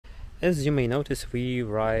As you may notice, we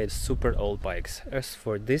ride super old bikes. As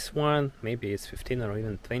for this one, maybe it's 15 or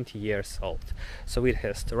even 20 years old. So it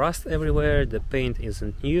has rust everywhere, the paint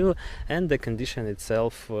isn't new, and the condition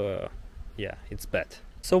itself, yeah, it's bad.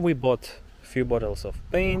 So we bought a few bottles of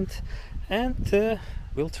paint, and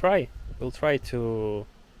we'll try to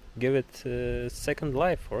give it a second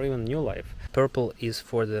life or even new life. Purple is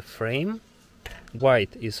for the frame,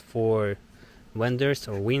 white is for fenders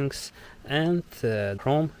or wings, and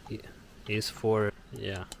chrome is for,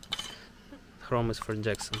 yeah, chrome is for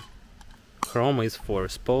Jackson. Chrome is for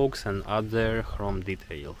spokes and other chrome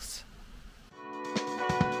details.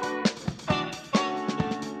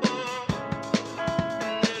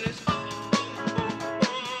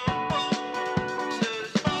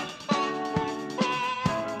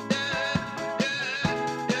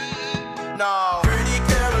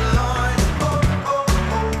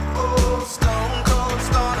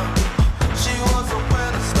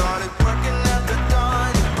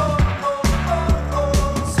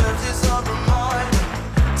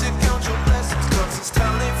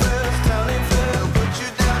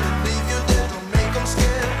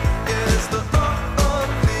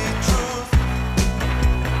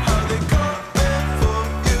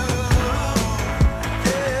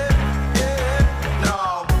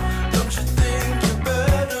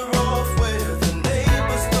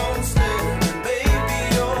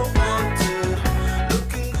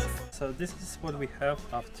 So this is what we have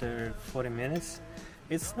after 40 minutes.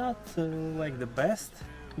 It's not like the best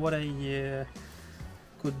what I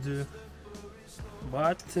could do,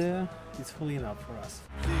 but it's fully enough for us.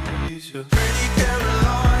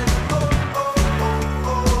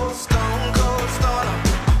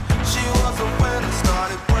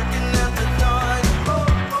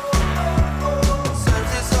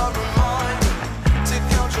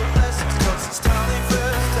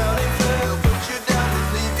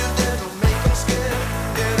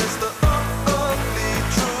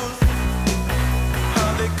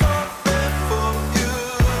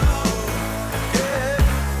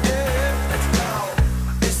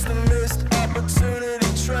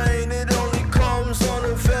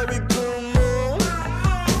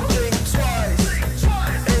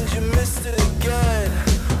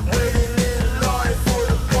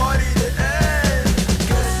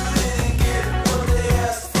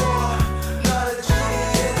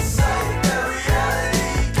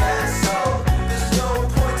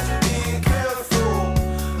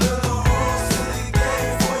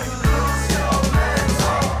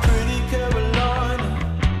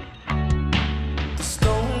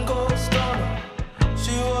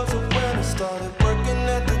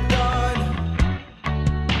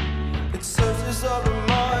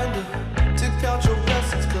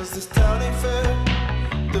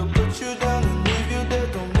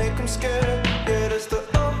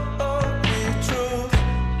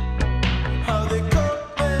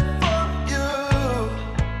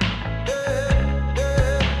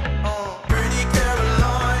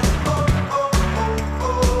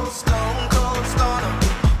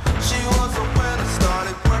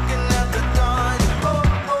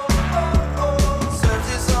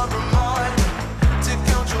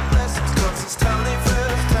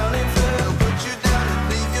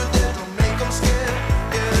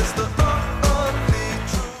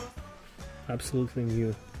 Absolutely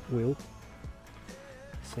new wheel,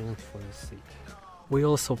 same for the seat. We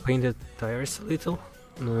also painted tires a little,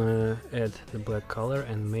 add the black color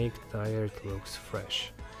and make tire looks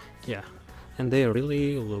fresh. Yeah, and they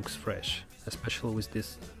really looks fresh, especially with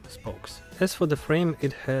these spokes. As for the frame,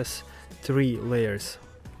 it has 3 layers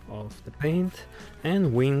of the paint,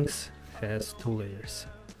 and wings has 2 layers.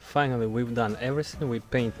 Finally, we've done everything, we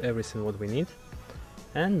paint everything what we need,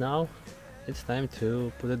 and now it's time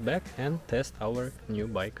to put it back and test our new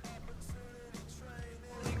bike.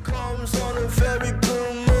 Comes on a very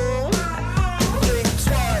blue moon. Think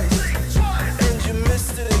twice, and you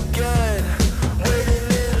missed it again. Waiting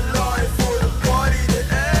in line for the party to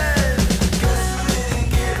end. Guess you didn't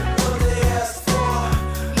get what they asked for.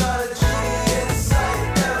 Not a genie in sight,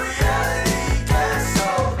 that reality gets so.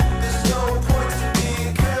 There's no point to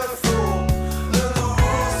being careful. Learn the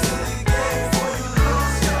rules to the game before you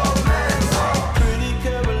lose your mental. Pretty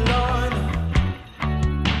Carolina,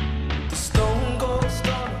 the stone goes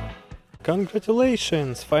down.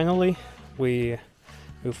 Congratulations! Finally, we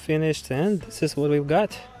finished, and this is what we've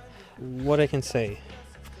got. What I can say,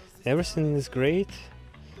 everything is great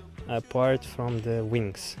apart from the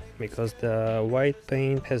wings, because the white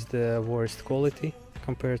paint has the worst quality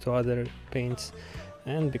compared to other paints,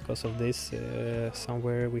 and because of this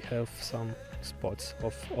somewhere we have some spots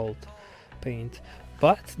of old paint.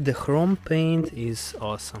 but the chrome paint is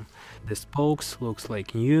awesome. The spokes looks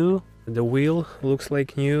like new, the wheel looks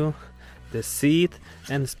like new, the seat,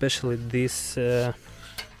 and especially this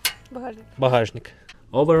багажник.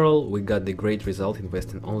 Overall, we got the great result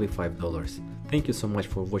investing only $5. Thank you so much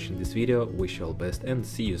for watching this video, wish you all best and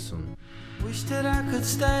see you soon. Wish that I could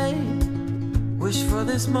stay, wish for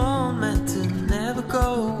this moment to never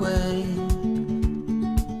go away.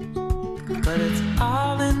 But it's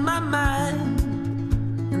all in my mind,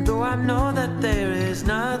 and though I know that there is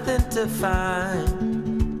nothing to find,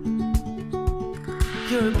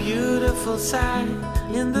 you're a beautiful sight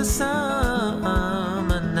in the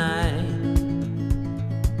summer night.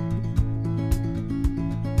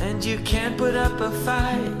 And you can't put up a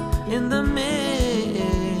fight in the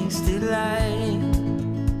misty light.